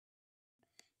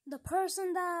The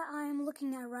person that I am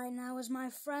looking at right now is my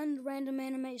friend Random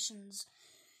Animations.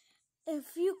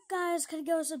 If you guys could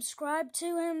go subscribe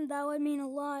to him, that would mean a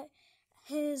lot.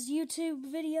 His YouTube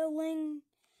video link,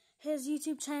 his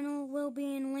YouTube channel will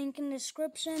be in link in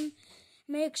description.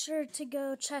 Make sure to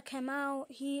go check him out.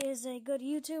 He is a good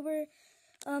YouTuber.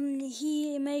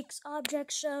 He makes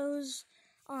object shows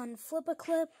on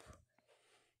Flip-A-Clip.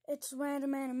 It's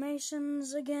Random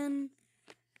Animations again.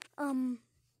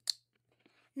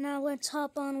 Now let's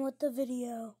hop on with the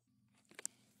video.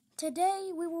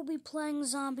 Today we will be playing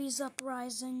Zombies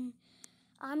Uprising.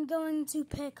 I'm going to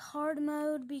pick hard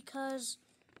mode because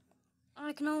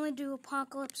I can only do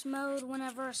apocalypse mode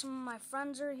whenever some of my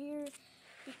friends are here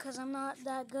because I'm not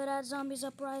that good at Zombies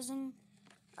Uprising.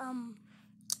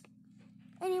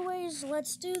 Anyways,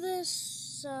 let's do this.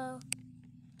 So,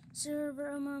 server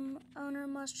owner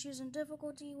must choose in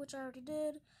difficulty, which I already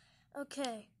did.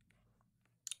 Okay.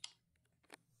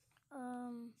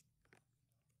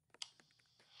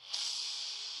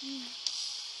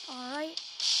 Alright.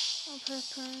 I'll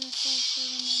prepare myself for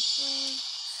the next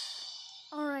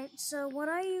wave. Alright, so what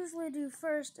I usually do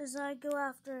first is I go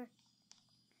after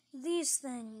these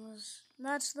things.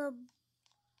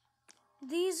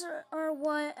 These are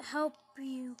what help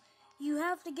you. You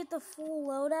have to get the full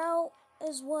loadout,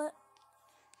 is what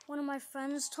one of my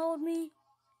friends told me.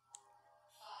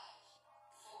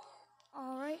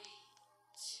 Alright.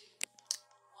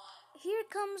 Here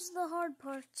comes the hard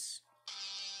parts.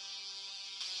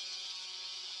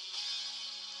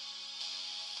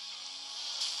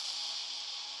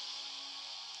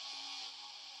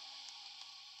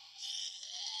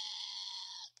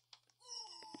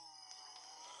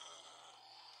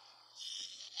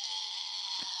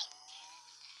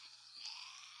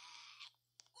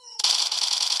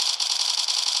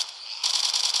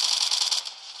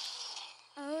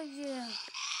 Oh yeah.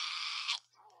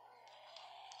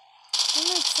 They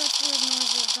make such weird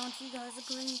noises, don't you guys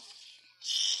agree?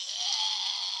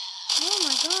 Oh my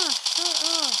gosh, shut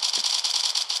up.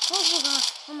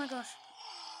 Oh my gosh.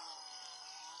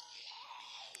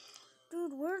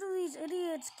 Dude, where do these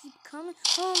idiots keep coming?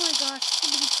 Oh my gosh,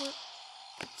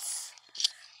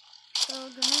 throw a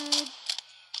grenade.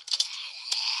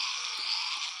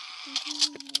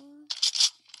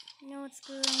 No, it's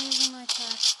good, I'm using my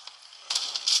attack.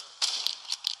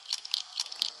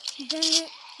 Dang it,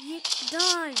 you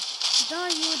die! Die,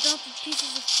 you adopted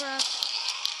pieces of crap.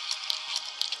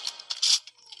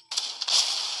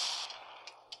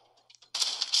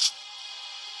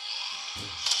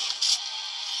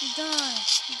 Die.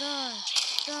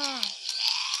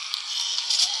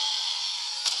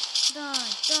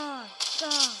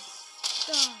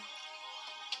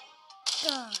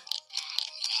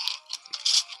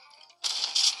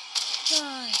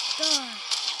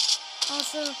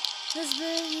 Also, this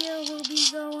video will be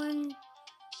going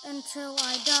until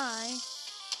I die.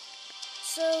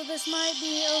 So this might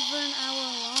be over an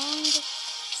hour long.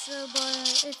 So,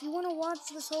 but if you want to watch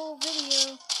this whole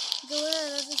video, go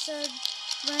ahead. As I said,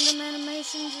 Random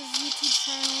Animations' YouTube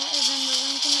channel is in the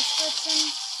link in the description.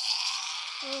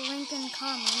 Or link in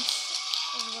comments,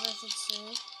 is what I should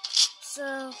say.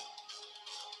 So,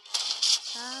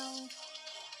 pow.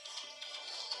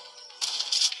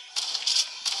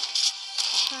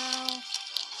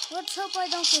 Let's hope I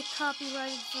don't get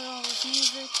copyrighted for all this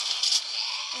music.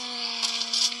 Oh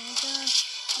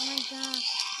my gosh.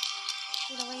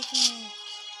 Get away from me.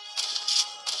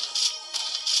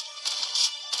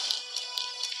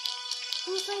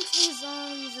 Who thinks these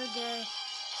zombies are gay?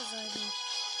 Because I do.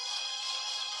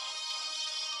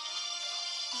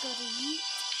 Gotta eat.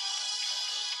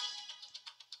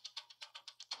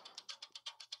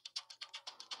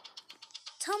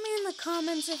 Tell me in the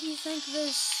comments if you think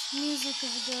this music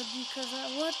is good, because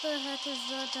what the heck is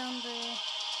that down there?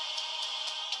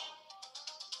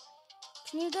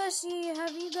 Can you guys see,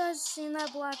 have you guys seen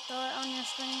that black dot on your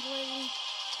screen lately?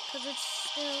 Because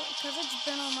it's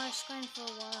been on my screen for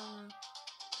a while now.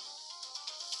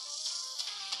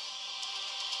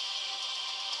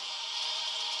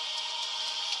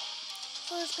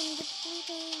 First, I'm gonna get the blue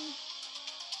thing.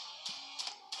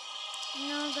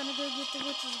 Now I'm gonna go get the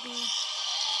witch's brew.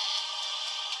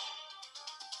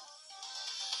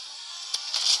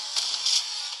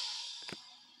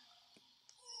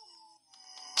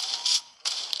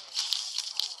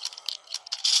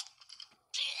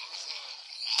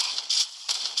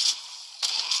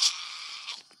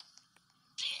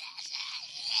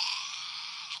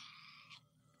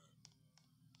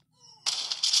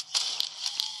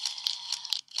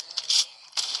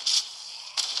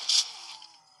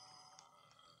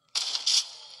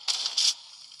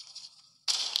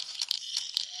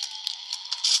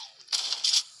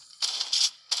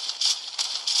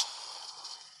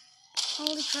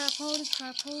 Holy crap, holy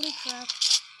crap, holy crap.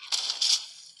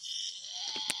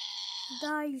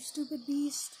 Die, you stupid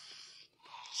beast.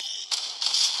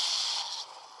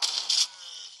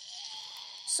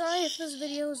 Sorry if this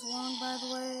video is long, by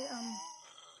the way.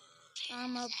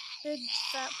 I'm a big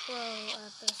fat pro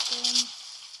at this game.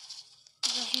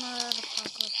 Just not at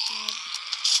Apocalypse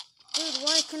mode. Dude,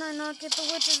 why can I not get the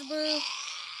witch's brew?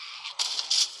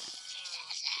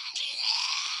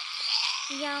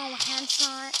 Yo,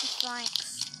 headshot,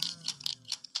 thanks.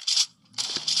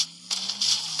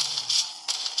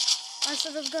 I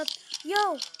should have got...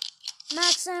 Yo!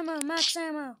 Max ammo, max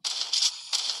ammo.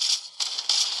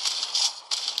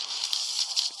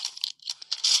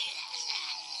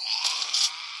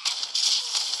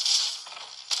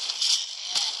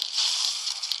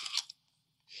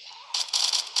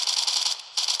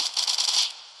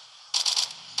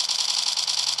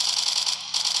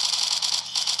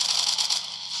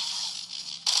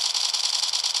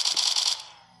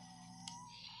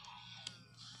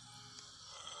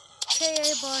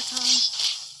 KA bar time.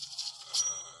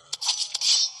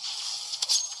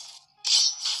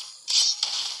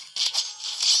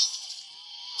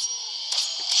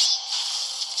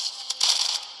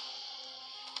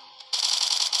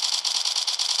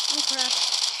 Oh crap.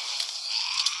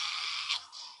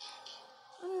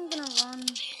 I'm gonna run.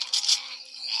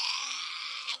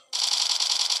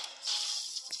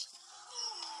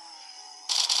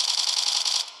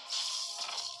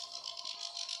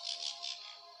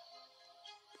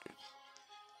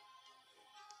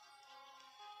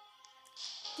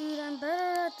 Dude, I'm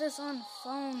better at this on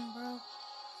phone, bro.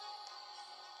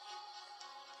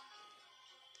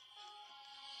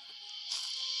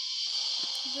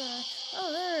 Good.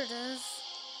 Oh, there it is.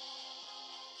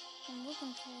 I'm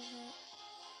looking for it.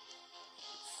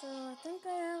 So, I think I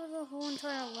have the whole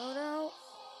entire loadout.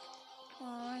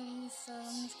 Alrighty, so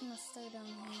I'm just gonna stay down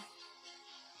here.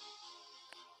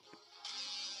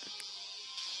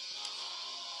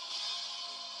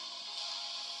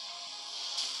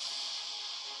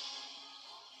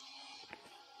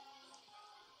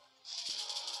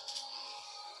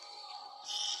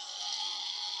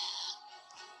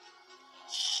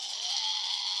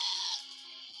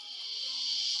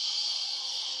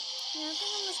 Yeah, I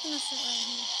think I'm just gonna sit right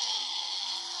here.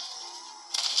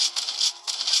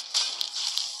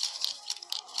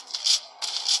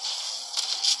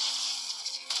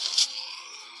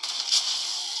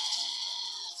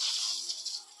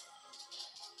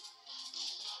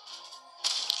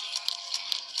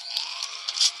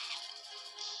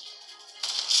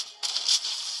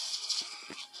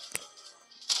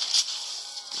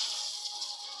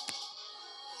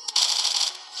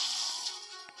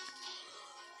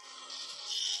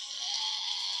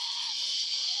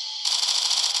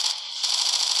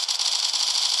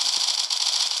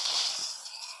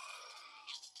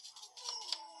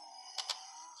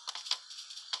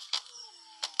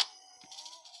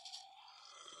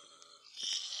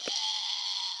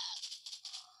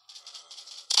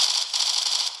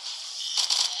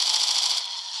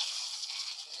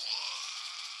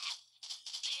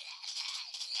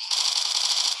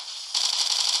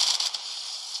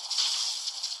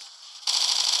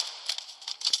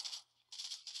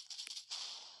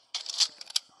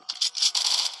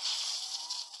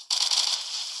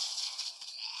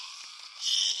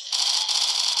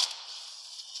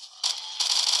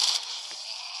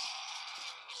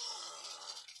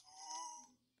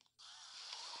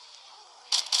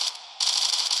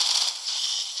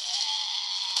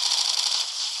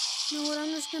 You know what, I'm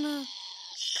just gonna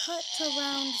cut to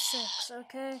round 6,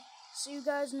 okay? See you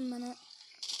guys in a minute.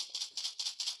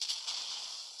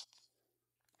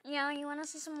 Yo, you wanna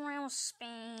see some real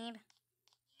speed?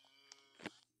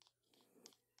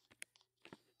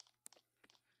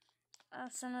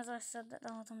 As soon as I said that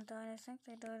all of them died, I think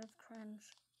they died of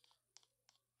cringe.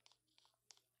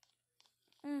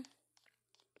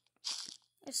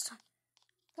 It's time.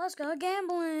 Let's go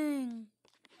gambling!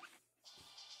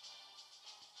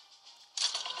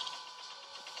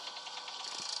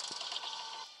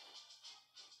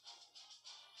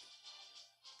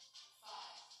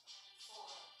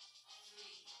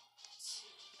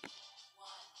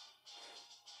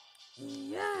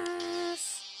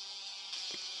 Yes!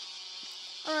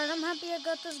 Alright, I'm happy I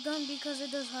got this gun because it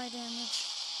does high damage.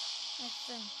 I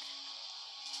think.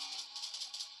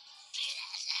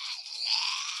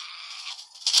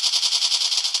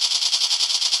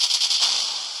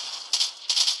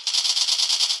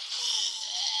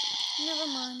 Never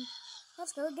mind.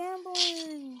 Let's go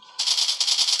gambling!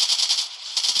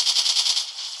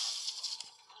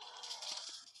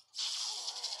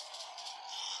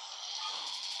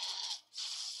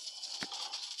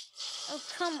 Oh,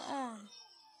 come on.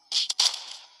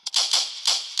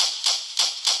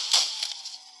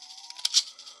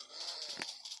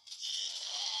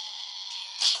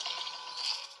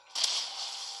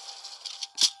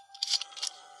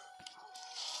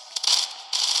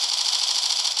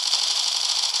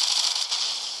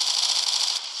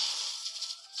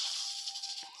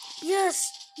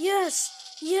 Yes, yes,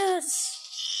 yes.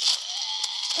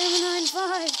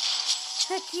 M95.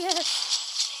 Heck yes.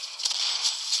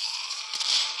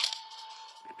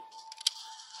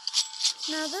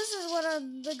 Now this is what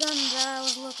the gun that I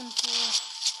was looking for.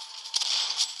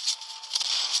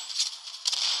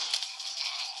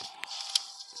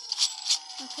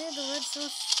 Okay, the red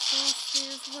source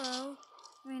here is low.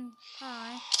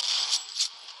 High.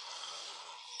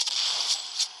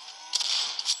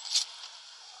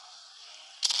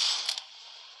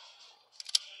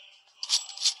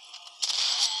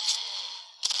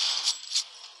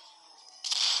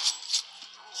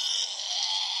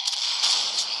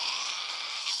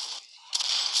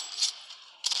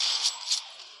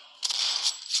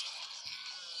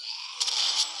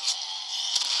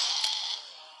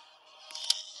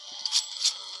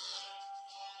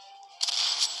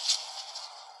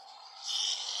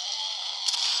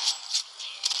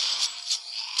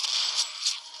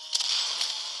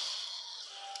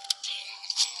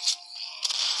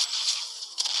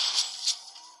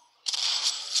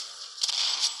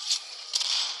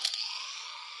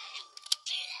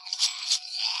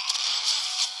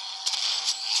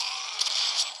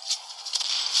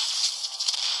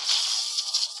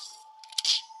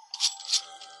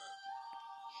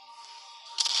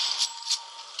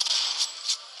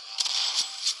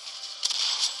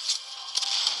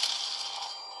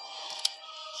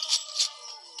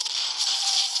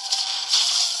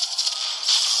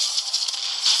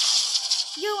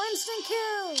 Yo, instant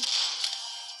kill!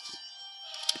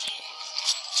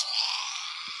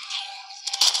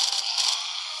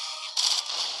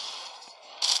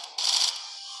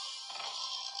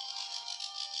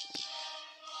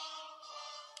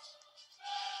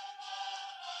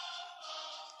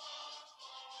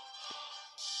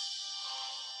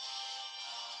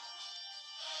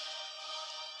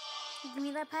 Give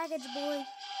me that package, boy.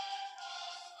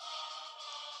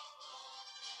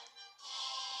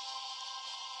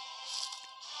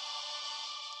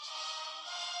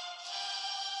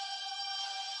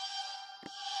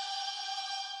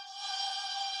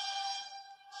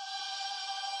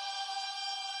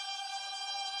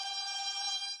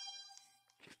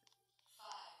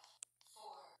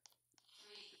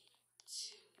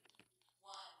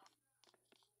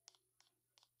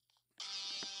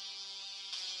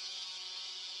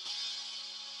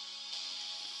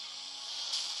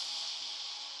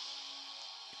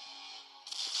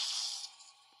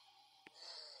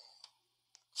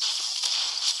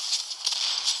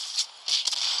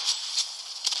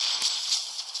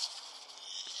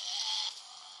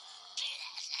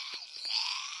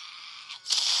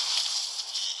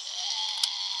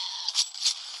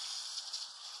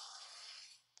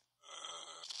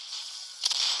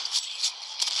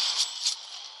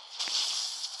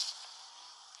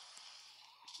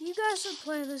 You guys should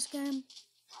play this game.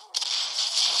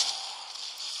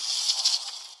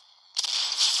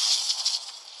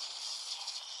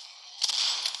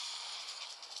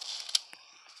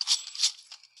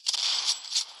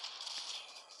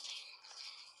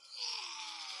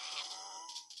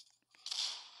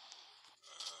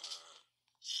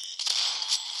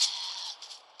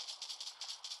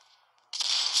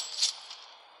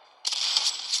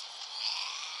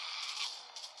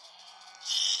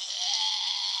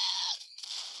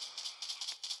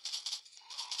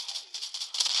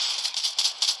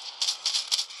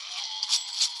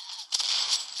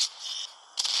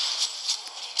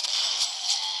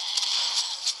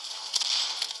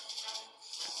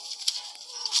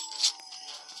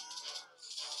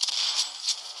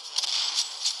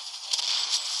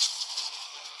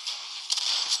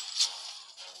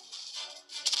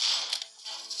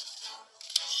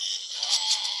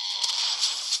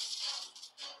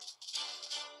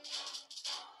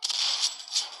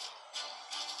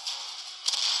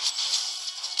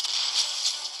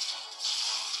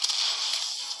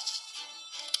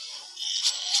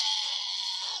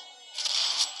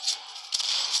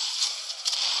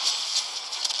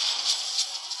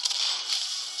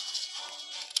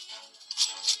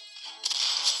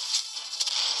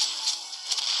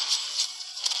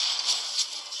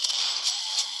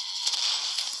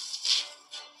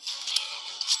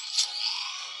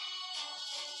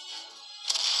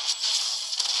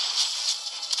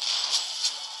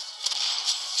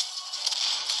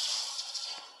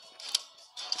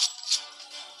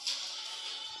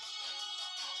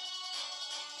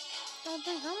 Don't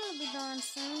think I'm gonna be done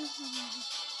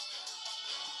soon.